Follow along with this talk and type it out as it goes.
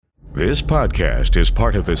This podcast is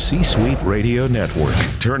part of the C-Suite Radio Network,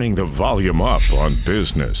 turning the volume up on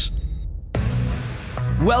business.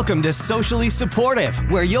 Welcome to Socially Supportive,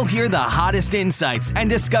 where you'll hear the hottest insights and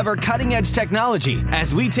discover cutting-edge technology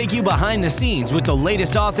as we take you behind the scenes with the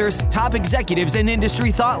latest authors, top executives, and industry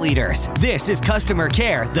thought leaders. This is Customer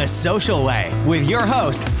Care the Social Way with your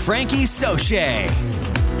host, Frankie Soche.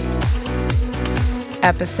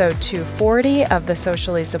 Episode 240 of the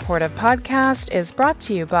Socially Supportive podcast is brought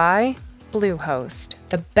to you by Bluehost,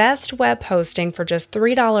 the best web hosting for just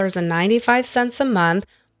 $3.95 a month.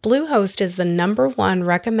 Bluehost is the #1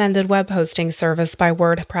 recommended web hosting service by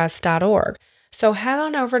WordPress.org. So head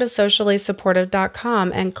on over to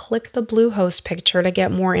sociallysupportive.com and click the Bluehost picture to get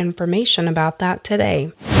more information about that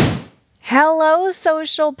today. Hello,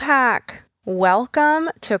 Social Pack! Welcome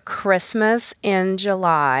to Christmas in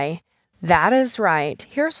July. That is right.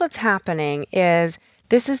 Here's what's happening is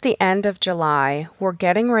this is the end of July. We're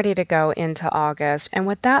getting ready to go into August. And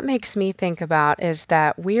what that makes me think about is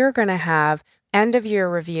that we are going to have end-of-year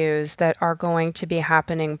reviews that are going to be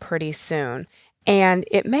happening pretty soon. And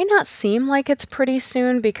it may not seem like it's pretty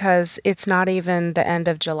soon because it's not even the end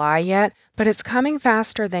of July yet, but it's coming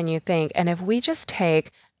faster than you think. And if we just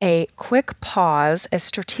take a quick pause, a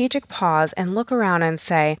strategic pause, and look around and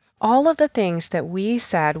say, all of the things that we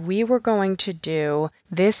said we were going to do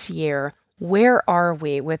this year, where are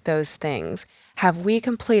we with those things? Have we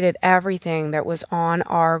completed everything that was on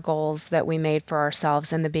our goals that we made for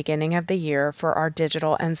ourselves in the beginning of the year for our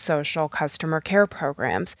digital and social customer care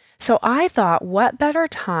programs? So I thought, what better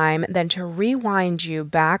time than to rewind you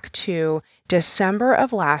back to December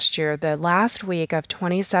of last year, the last week of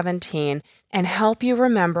 2017, and help you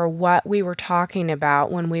remember what we were talking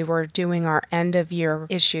about when we were doing our end of year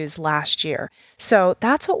issues last year. So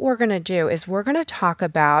that's what we're going to do is we're going to talk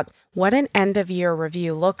about what an end of year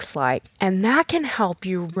review looks like. And that can help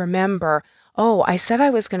you remember, oh, I said I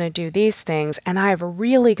was going to do these things and I've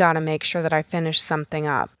really got to make sure that I finish something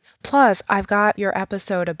up. Plus, I've got your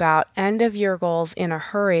episode about end of year goals in a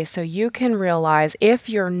hurry so you can realize if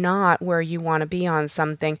you're not where you want to be on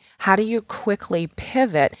something, how do you quickly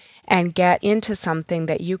pivot and get into something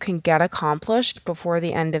that you can get accomplished before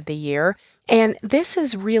the end of the year. And this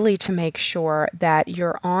is really to make sure that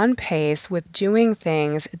you're on pace with doing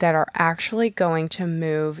things that are actually going to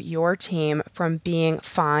move your team from being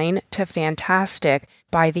fine to fantastic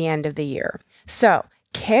by the end of the year. So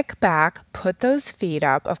kick back, put those feet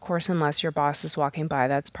up. Of course, unless your boss is walking by,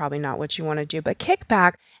 that's probably not what you want to do. But kick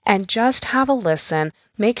back and just have a listen.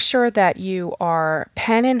 Make sure that you are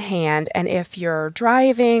pen in hand. And if you're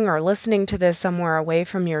driving or listening to this somewhere away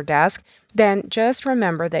from your desk, then just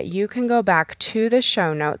remember that you can go back to the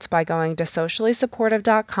show notes by going to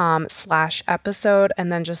sociallysupportive.com/episode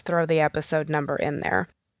and then just throw the episode number in there.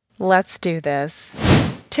 Let's do this.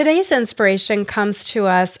 Today's inspiration comes to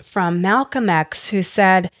us from Malcolm X, who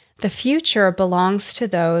said, "The future belongs to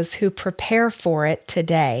those who prepare for it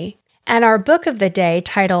today." And our book of the day,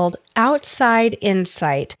 titled Outside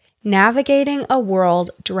Insight, Navigating a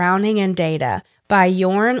World Drowning in Data by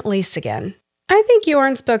Jorn Liesingen. I think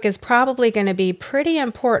Jorn's book is probably going to be pretty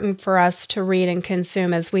important for us to read and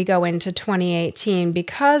consume as we go into 2018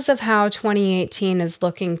 because of how 2018 is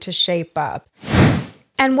looking to shape up.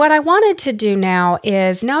 And what I wanted to do now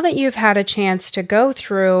is, now that you've had a chance to go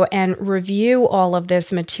through and review all of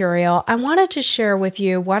this material, I wanted to share with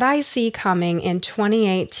you what I see coming in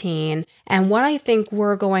 2018 and what I think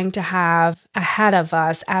we're going to have ahead of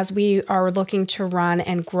us as we are looking to run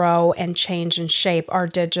and grow and change and shape our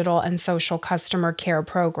digital and social customer care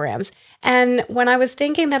programs. And when I was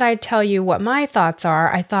thinking that I'd tell you what my thoughts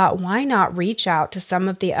are, I thought, why not reach out to some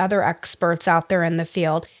of the other experts out there in the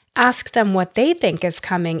field, ask them what they think is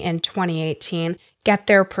coming in 2018, get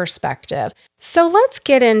their perspective. So let's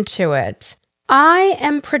get into it. I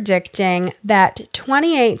am predicting that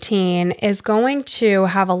 2018 is going to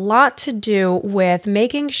have a lot to do with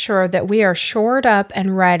making sure that we are shored up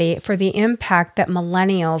and ready for the impact that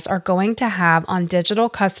millennials are going to have on digital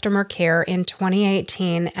customer care in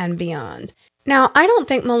 2018 and beyond. Now, I don't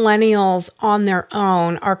think millennials on their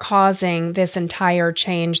own are causing this entire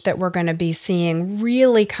change that we're going to be seeing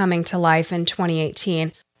really coming to life in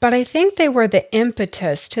 2018, but I think they were the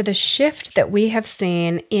impetus to the shift that we have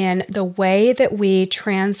seen in the way that we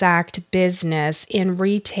transact business in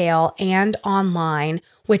retail and online,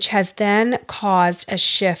 which has then caused a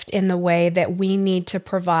shift in the way that we need to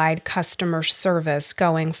provide customer service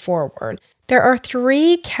going forward. There are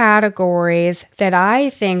 3 categories that I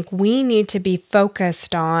think we need to be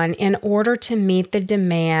focused on in order to meet the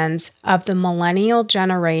demands of the millennial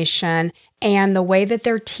generation and the way that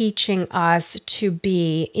they're teaching us to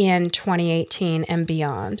be in 2018 and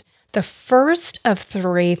beyond. The first of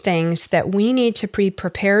 3 things that we need to be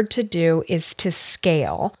prepared to do is to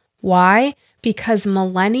scale. Why? Because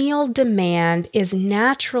millennial demand is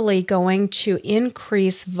naturally going to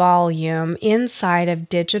increase volume inside of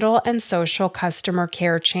digital and social customer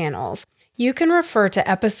care channels. You can refer to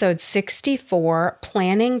episode 64,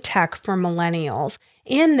 Planning Tech for Millennials.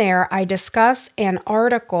 In there, I discuss an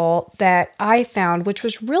article that I found, which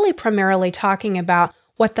was really primarily talking about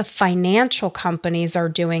what the financial companies are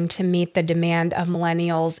doing to meet the demand of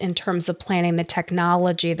millennials in terms of planning the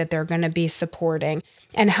technology that they're going to be supporting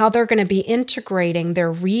and how they're going to be integrating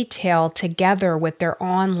their retail together with their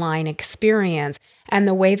online experience and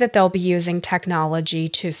the way that they'll be using technology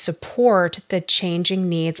to support the changing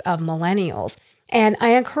needs of millennials. And I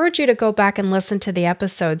encourage you to go back and listen to the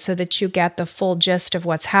episode so that you get the full gist of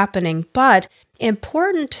what's happening. But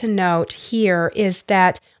important to note here is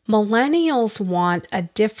that millennials want a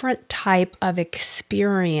different type of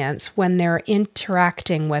experience when they're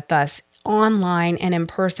interacting with us online and in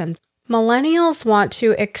person. Millennials want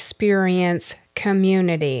to experience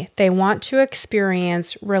community. They want to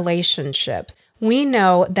experience relationship. We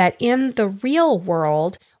know that in the real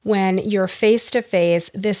world, when you're face-to-face,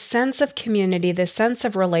 this sense of community, this sense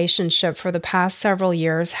of relationship for the past several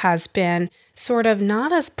years has been sort of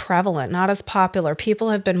not as prevalent, not as popular. People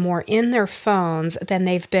have been more in their phones than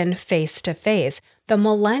they've been face-to-face. The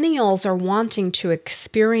millennials are wanting to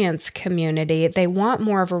experience community. They want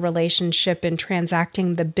more of a relationship in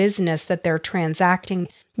transacting the business that they're transacting.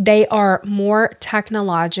 They are more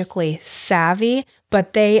technologically savvy,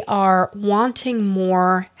 but they are wanting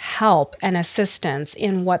more help and assistance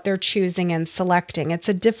in what they're choosing and selecting. It's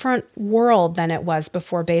a different world than it was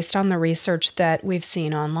before based on the research that we've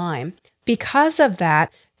seen online. Because of that,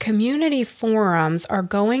 community forums are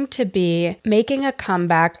going to be making a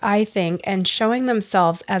comeback, I think, and showing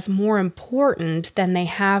themselves as more important than they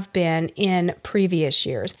have been in previous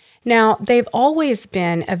years. Now, they've always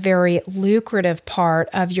been a very lucrative part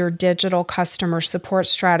of your digital customer support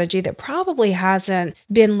strategy that probably hasn't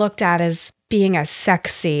been looked at as being as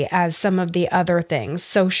sexy as some of the other things.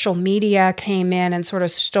 Social media came in and sort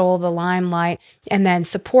of stole the limelight, and then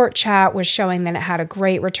support chat was showing that it had a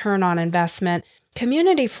great return on investment.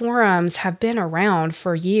 Community forums have been around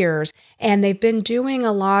for years, and they've been doing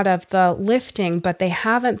a lot of the lifting, but they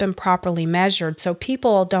haven't been properly measured, so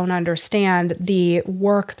people don't understand the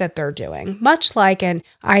work that they're doing. Much like an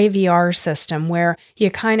IVR system, where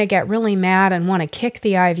you kind of get really mad and want to kick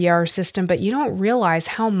the IVR system, but you don't realize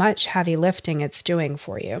how much heavy lifting it's doing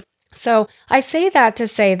for you. So I say that to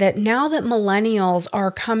say that now that millennials are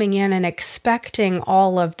coming in and expecting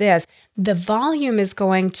all of this, the volume is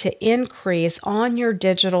going to increase on your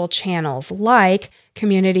digital channels like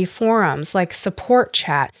community forums, like support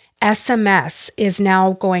chat. SMS is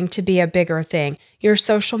now going to be a bigger thing. Your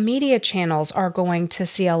social media channels are going to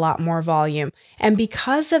see a lot more volume. And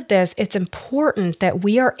because of this, it's important that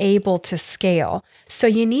we are able to scale. So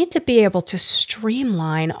you need to be able to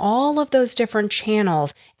streamline all of those different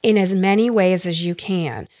channels in as many ways as you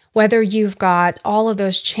can. Whether you've got all of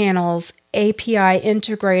those channels API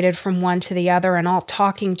integrated from one to the other and all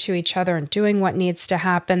talking to each other and doing what needs to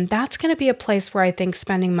happen, that's going to be a place where I think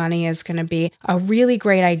spending money is going to be a really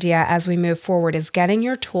great idea as we move forward, is getting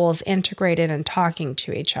your tools integrated and talking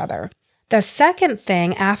to each other. The second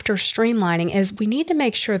thing after streamlining is we need to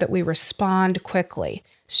make sure that we respond quickly.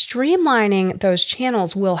 Streamlining those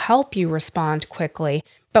channels will help you respond quickly,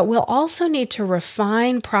 but we'll also need to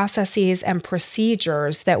refine processes and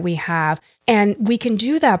procedures that we have. And we can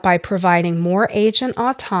do that by providing more agent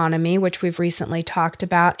autonomy, which we've recently talked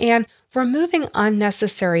about, and removing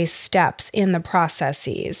unnecessary steps in the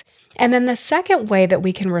processes. And then the second way that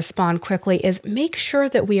we can respond quickly is make sure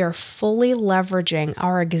that we are fully leveraging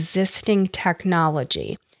our existing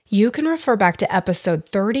technology. You can refer back to episode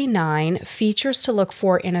 39, Features to Look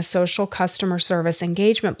For in a Social Customer Service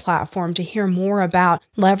Engagement Platform, to hear more about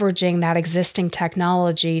leveraging that existing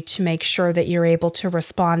technology to make sure that you're able to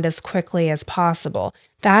respond as quickly as possible.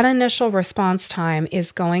 That initial response time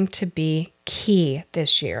is going to be key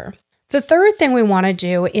this year. The third thing we want to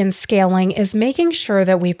do in scaling is making sure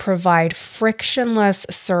that we provide frictionless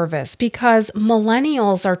service, because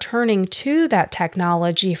millennials are turning to that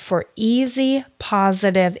technology for easy,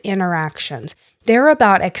 positive interactions. They're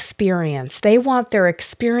about experience. They want their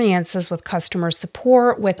experiences with customer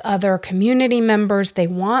support, with other community members. They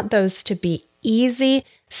want those to be easy,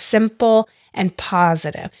 simple, and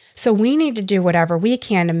positive. So we need to do whatever we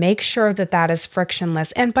can to make sure that that is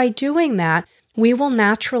frictionless. And by doing that, we will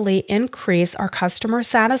naturally increase our customer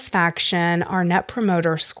satisfaction, our net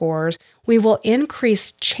promoter scores. We will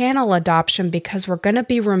increase channel adoption because we're going to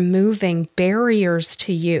be removing barriers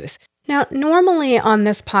to use. Now, normally on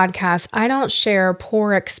this podcast, I don't share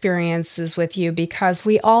poor experiences with you because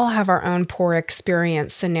we all have our own poor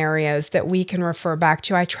experience scenarios that we can refer back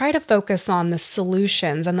to. I try to focus on the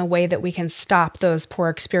solutions and the way that we can stop those poor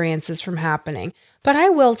experiences from happening. But I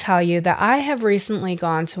will tell you that I have recently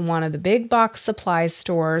gone to one of the big box supply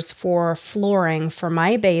stores for flooring for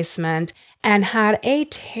my basement and had a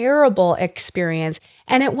terrible experience.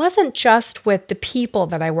 And it wasn't just with the people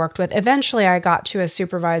that I worked with. Eventually, I got to a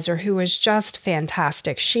supervisor who was just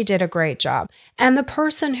fantastic. She did a great job. And the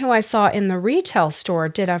person who I saw in the retail store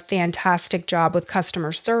did a fantastic job with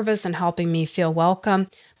customer service and helping me feel welcome.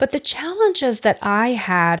 But the challenges that I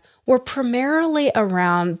had were primarily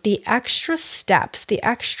around the extra steps, the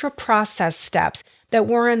extra process steps that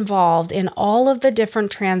were involved in all of the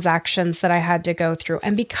different transactions that I had to go through.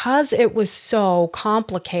 And because it was so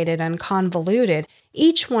complicated and convoluted,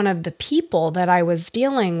 each one of the people that I was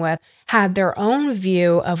dealing with had their own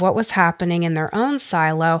view of what was happening in their own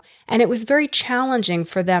silo, and it was very challenging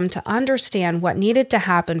for them to understand what needed to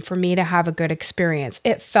happen for me to have a good experience.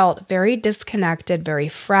 It felt very disconnected, very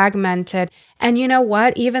fragmented, and you know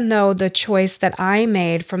what? Even though the choice that I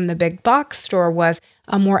made from the big box store was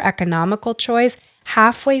a more economical choice,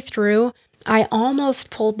 halfway through, I almost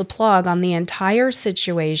pulled the plug on the entire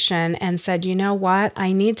situation and said, you know what?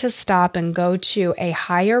 I need to stop and go to a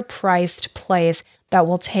higher priced place that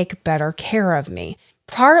will take better care of me.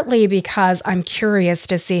 Partly because I'm curious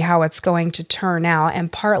to see how it's going to turn out,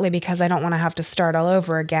 and partly because I don't want to have to start all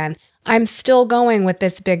over again. I'm still going with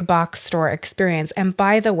this big box store experience. And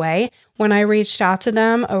by the way, when I reached out to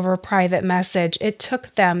them over a private message, it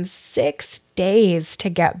took them 6 days to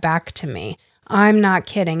get back to me. I'm not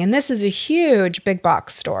kidding. And this is a huge big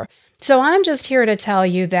box store. So I'm just here to tell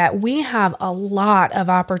you that we have a lot of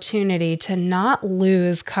opportunity to not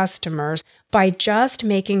lose customers by just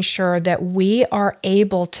making sure that we are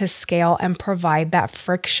able to scale and provide that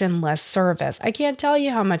frictionless service. I can't tell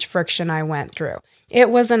you how much friction I went through. It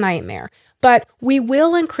was a nightmare. But we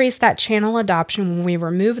will increase that channel adoption when we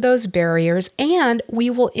remove those barriers, and we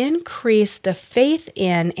will increase the faith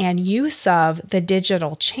in and use of the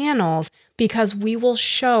digital channels because we will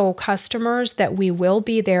show customers that we will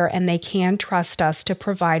be there and they can trust us to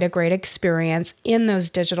provide a great experience in those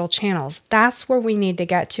digital channels. That's where we need to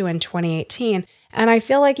get to in 2018. And I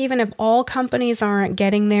feel like even if all companies aren't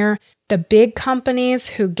getting there, the big companies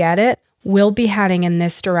who get it will be heading in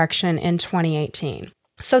this direction in 2018.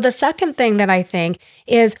 So the second thing that I think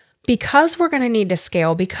is because we're going to need to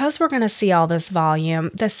scale, because we're going to see all this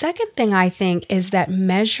volume, the second thing I think is that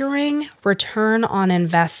measuring return on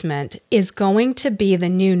investment is going to be the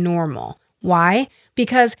new normal. Why?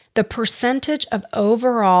 Because the percentage of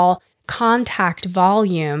overall contact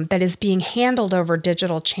volume that is being handled over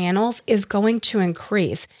digital channels is going to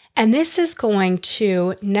increase. And this is going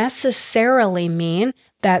to necessarily mean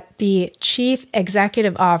that the chief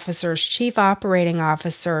executive officers, chief operating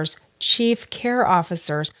officers, chief care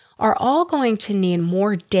officers are all going to need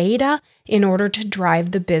more data in order to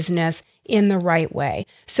drive the business in the right way.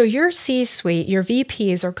 So your C-suite, your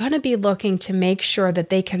VPs are going to be looking to make sure that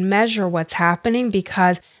they can measure what's happening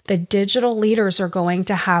because the digital leaders are going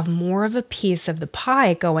to have more of a piece of the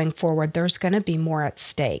pie going forward. There's going to be more at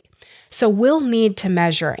stake. So we'll need to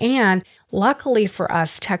measure, and luckily for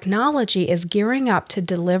us, technology is gearing up to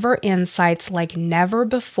deliver insights like never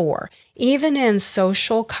before. Even in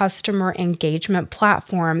social customer engagement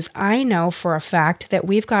platforms, I know for a fact that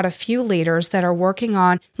we've got a few leaders that are working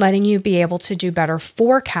on letting you be able to do better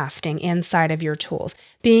forecasting inside of your tools,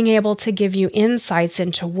 being able to give you insights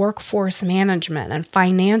into workforce management and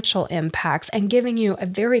financial impacts, and giving you a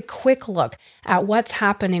very quick look at what's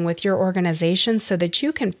happening with your organization so that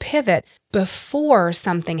you can pivot before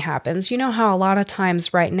something happens. You know how a lot of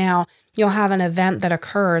times right now you'll have an event that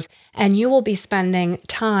occurs and you will be spending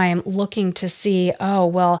time looking to see, oh,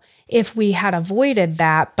 well, if we had avoided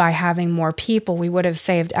that by having more people, we would have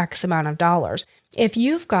saved X amount of dollars. If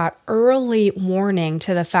you've got early warning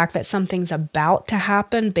to the fact that something's about to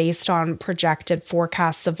happen based on projected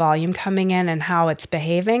forecasts of volume coming in and how it's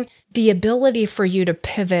behaving, the ability for you to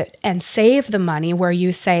pivot and save the money where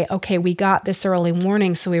you say, okay, we got this early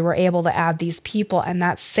warning, so we were able to add these people and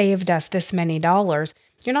that saved us this many dollars.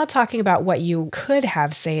 You're not talking about what you could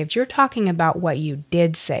have saved. You're talking about what you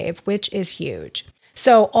did save, which is huge.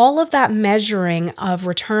 So all of that measuring of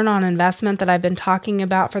return on investment that I've been talking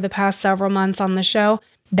about for the past several months on the show,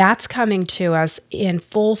 that's coming to us in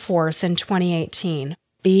full force in 2018.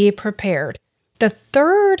 Be prepared. The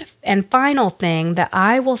third and final thing that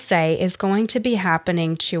I will say is going to be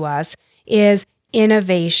happening to us is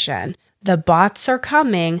innovation. The bots are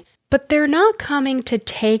coming, but they're not coming to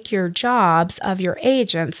take your jobs of your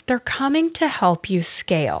agents. They're coming to help you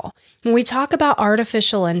scale. When we talk about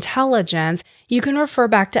artificial intelligence, you can refer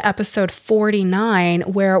back to episode 49,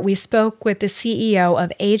 where we spoke with the CEO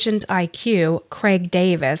of Agent IQ, Craig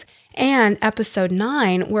Davis, and episode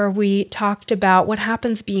 9, where we talked about what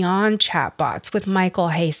happens beyond chatbots with Michael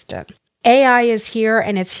Haston. AI is here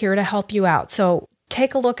and it's here to help you out. So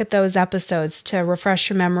take a look at those episodes to refresh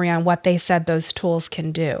your memory on what they said those tools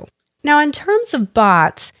can do. Now, in terms of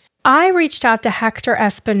bots, I reached out to Hector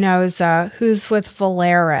Espinoza, who's with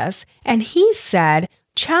Valeris, and he said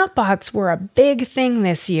chatbots were a big thing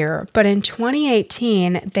this year, but in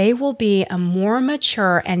 2018, they will be a more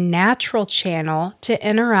mature and natural channel to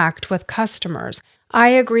interact with customers. I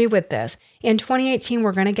agree with this. In 2018,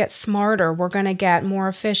 we're going to get smarter. We're going to get more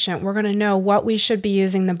efficient. We're going to know what we should be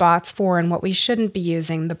using the bots for and what we shouldn't be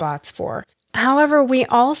using the bots for. However, we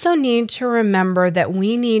also need to remember that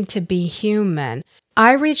we need to be human.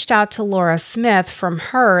 I reached out to Laura Smith from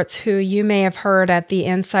Hertz, who you may have heard at the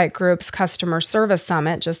Insight Group's Customer Service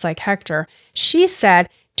Summit, just like Hector. She said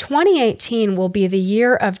 2018 will be the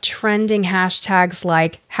year of trending hashtags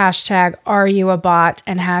like hashtag are you a bot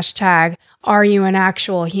and hashtag are you an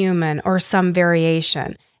actual human or some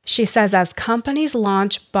variation. She says as companies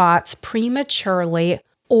launch bots prematurely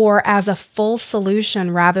or as a full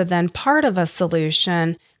solution rather than part of a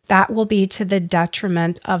solution, that will be to the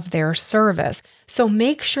detriment of their service. So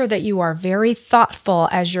make sure that you are very thoughtful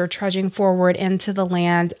as you're trudging forward into the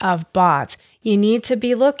land of bots. You need to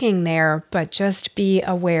be looking there, but just be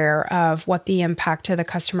aware of what the impact to the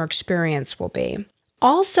customer experience will be.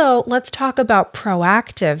 Also, let's talk about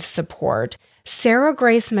proactive support. Sarah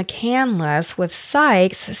Grace McCandless with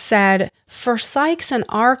Sykes said, for Sykes and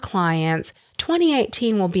our clients,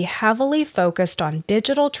 2018 will be heavily focused on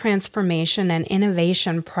digital transformation and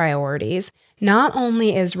innovation priorities. Not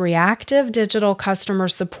only is reactive digital customer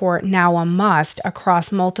support now a must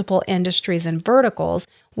across multiple industries and verticals,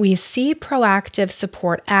 we see proactive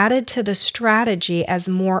support added to the strategy as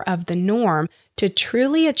more of the norm to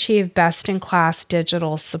truly achieve best-in-class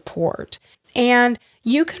digital support. And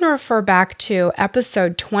you can refer back to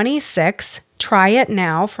episode 26, Try It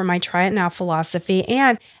Now, for my Try It Now philosophy,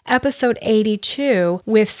 and episode 82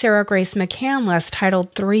 with Sarah Grace McCandless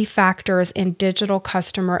titled 3 Factors in Digital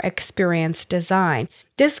Customer Experience Design.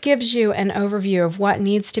 This gives you an overview of what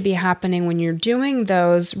needs to be happening when you're doing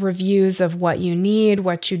those reviews of what you need,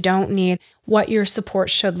 what you don't need, what your support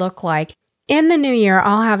should look like. In the new year,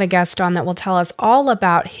 I'll have a guest on that will tell us all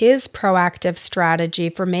about his proactive strategy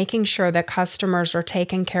for making sure that customers are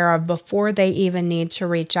taken care of before they even need to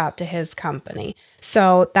reach out to his company.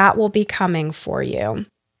 So that will be coming for you.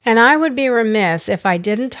 And I would be remiss if I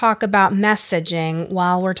didn't talk about messaging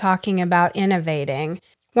while we're talking about innovating.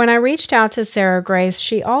 When I reached out to Sarah Grace,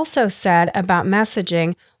 she also said about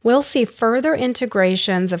messaging, we'll see further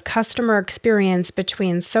integrations of customer experience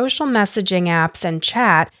between social messaging apps and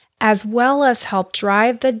chat, as well as help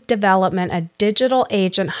drive the development of digital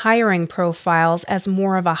agent hiring profiles as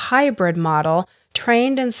more of a hybrid model,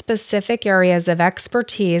 trained in specific areas of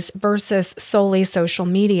expertise versus solely social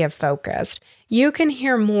media focused. You can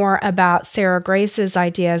hear more about Sarah Grace's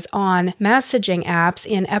ideas on messaging apps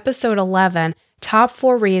in episode 11, Top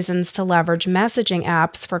 4 Reasons to Leverage Messaging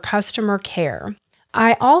Apps for Customer Care.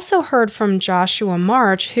 I also heard from Joshua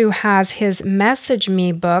March, who has his Message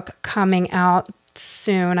Me book coming out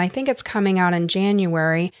soon. I think it's coming out in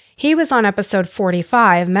January. He was on episode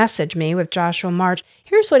 45, Message Me, with Joshua March.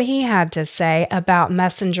 Here's what he had to say about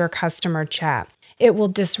Messenger customer chat. It will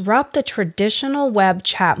disrupt the traditional web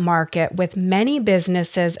chat market, with many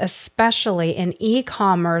businesses, especially in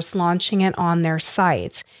e-commerce, launching it on their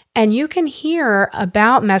sites. And you can hear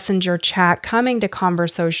about Messenger chat coming to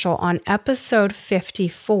Conversocial on episode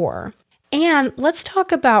 54. And let's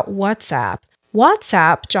talk about WhatsApp.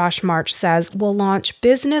 WhatsApp, Josh March says, will launch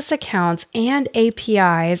business accounts and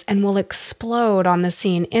APIs and will explode on the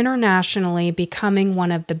scene internationally, becoming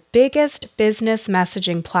one of the biggest business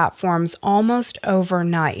messaging platforms almost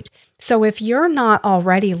overnight. So if you're not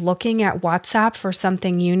already looking at WhatsApp for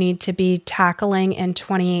something you need to be tackling in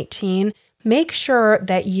 2018, make sure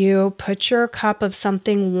that you put your cup of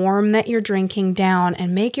something warm that you're drinking down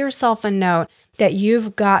and make yourself a note that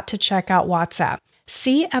you've got to check out WhatsApp.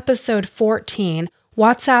 See episode 14,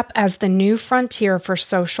 WhatsApp as the New Frontier for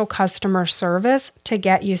Social Customer Service, to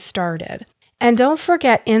get you started. And don't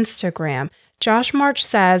forget Instagram. Josh March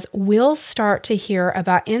says we'll start to hear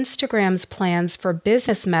about Instagram's plans for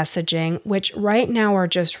business messaging, which right now are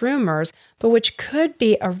just rumors, but which could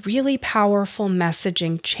be a really powerful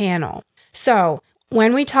messaging channel. So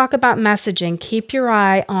when we talk about messaging, keep your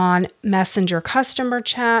eye on Messenger customer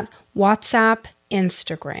chat, WhatsApp,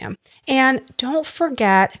 Instagram. And don't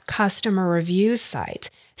forget customer review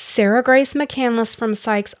sites. Sarah Grace McCandless from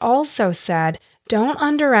Sykes also said, don't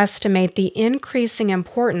underestimate the increasing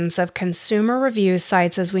importance of consumer review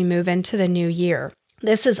sites as we move into the new year.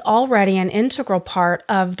 This is already an integral part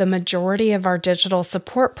of the majority of our digital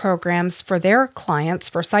support programs for their clients,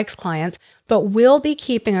 for Sykes clients, but we'll be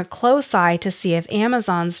keeping a close eye to see if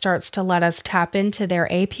Amazon starts to let us tap into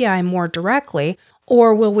their API more directly,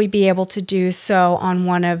 or will we be able to do so on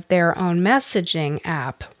one of their own messaging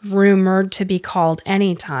app, rumored to be called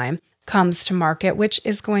Anytime, comes to market, which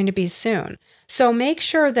is going to be soon. So make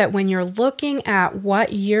sure that when you're looking at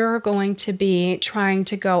what you're going to be trying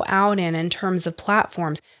to go out in terms of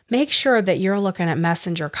platforms, make sure that you're looking at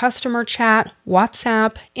Messenger customer chat,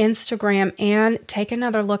 WhatsApp, Instagram, and take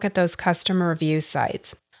another look at those customer review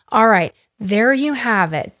sites. All right, there you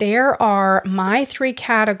have it. There are my 3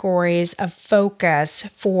 categories of focus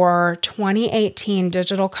for 2018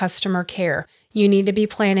 digital customer care. You need to be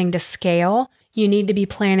planning to scale. You need to be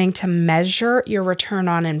planning to measure your return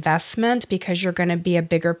on investment because you're going to be a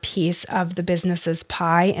bigger piece of the business's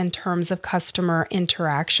pie in terms of customer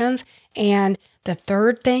interactions. And the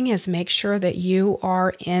third thing is make sure that you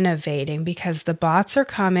are innovating because the bots are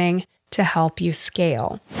coming to help you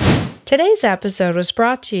scale. Today's episode was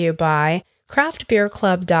brought to you by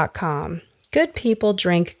craftbeerclub.com. Good people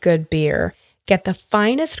drink good beer. Get the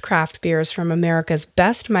finest craft beers from America's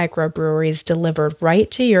best microbreweries delivered right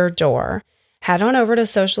to your door. Head on over to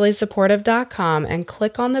sociallysupportive.com and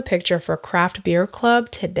click on the picture for Craft Beer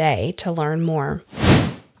Club today to learn more.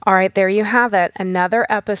 All right, there you have it. Another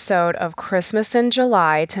episode of Christmas in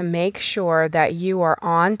July to make sure that you are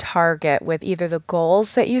on target with either the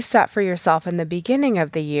goals that you set for yourself in the beginning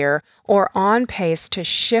of the year or on pace to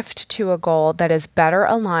shift to a goal that is better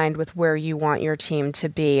aligned with where you want your team to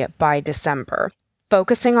be by December.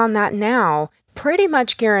 Focusing on that now pretty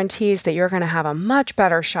much guarantees that you're going to have a much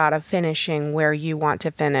better shot of finishing where you want to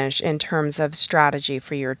finish in terms of strategy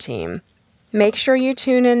for your team. Make sure you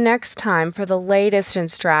tune in next time for the latest in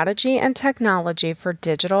strategy and technology for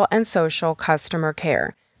digital and social customer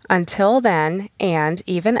care. Until then, and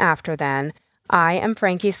even after then, I am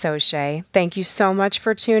Frankie Soche. Thank you so much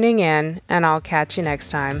for tuning in, and I'll catch you next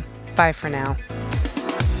time. Bye for now.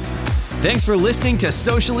 Thanks for listening to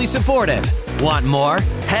Socially Supportive. Want more?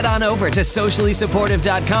 Head on over to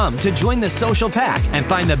sociallysupportive.com to join the social pack and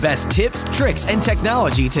find the best tips, tricks, and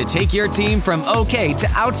technology to take your team from okay to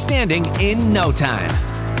outstanding in no time.